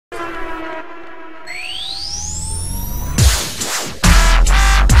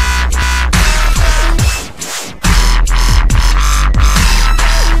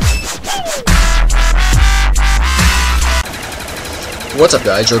What's up,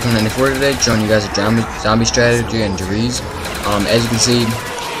 guys? Joker94 today, showing you guys a zombie strategy and Der-Riese. As you can see,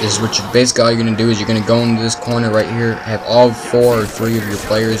 this is what you basically all you're gonna do is you're gonna go into this corner right here, have all 4 or 3 of your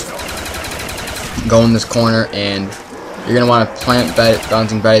players go in this corner, and you're gonna want to plant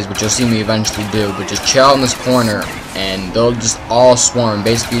bouncing betties, which you'll see me eventually do. But just chill out in this corner, and they'll just all swarm.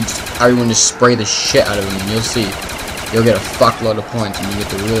 Basically, everyone just spray the shit out of them, and you'll see you'll get a fuckload of points, and you get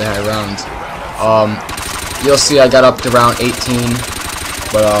the really high rounds. You'll see I got up to round 18.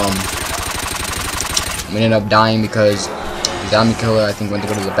 But we ended up dying because the zombie killer, I think, went to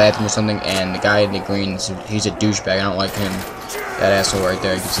go to the bathroom or something, and the guy in the green, he's a douchebag. I don't like him. That asshole right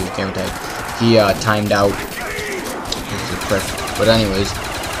there, you can see the camera tag. He timed out. He's a prick. But anyways,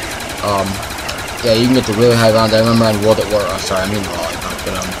 yeah, you can get the really high rounds. I remember on World at War. Oh, sorry, I mean Lollipop,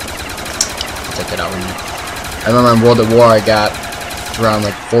 but I'll take that out with me. I remember on World at War I got around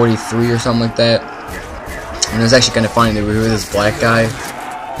like 43 or something like that, and it was actually kind of funny. They were with this black guy.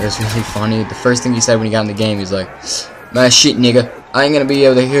 It was really funny. The first thing he said when he got in the game, he's like, "Man, shit, nigga, I ain't gonna be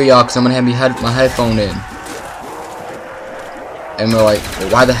able to hear y'all because I'm gonna have my headphone in." And we're like, "Well,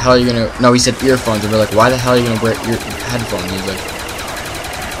 why the hell are you gonna?" No, he said earphones, and we're like, "Why the hell are you gonna wear your headphones?" And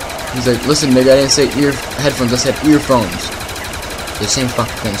he's like, "Listen, nigga, I didn't say headphones. I said earphones." The same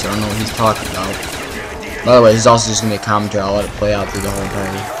fucking thing, so I don't know what he's talking about. By the way, this is also just gonna be a commentary. I'll let it play out through the whole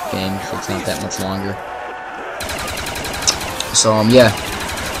entire game, so it's not that much longer. So yeah.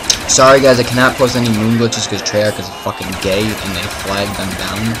 Sorry guys, I cannot post any moon glitches because Treyarch is fucking gay and they flagged them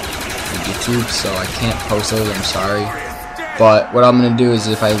down on YouTube, so I can't post those. I'm sorry. But what I'm gonna do is,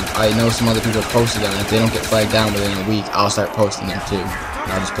 if I know some other people posted them, and if they don't get flagged down within a week, I'll start posting them too.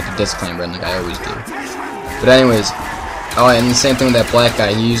 And I'll just put the disclaimer in like I always do. But anyways, oh, and the same thing with that black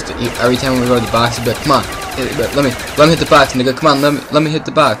guy. He used to, every time we go to the box, he'd be like, "Come on, let me hit the box, nigga. Come on, let me hit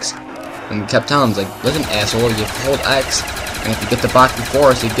the box." And we kept telling him, like, "Listen, asshole, you hold X. And if you get the box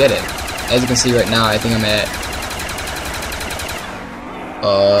before us, you get it." As you can see right now, I think I'm at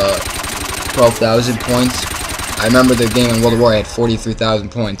 12,000 points. I remember the game in World War I had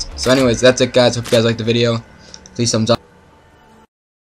 43,000 points. So anyways, that's it guys. Hope you guys liked the video. Please thumbs up.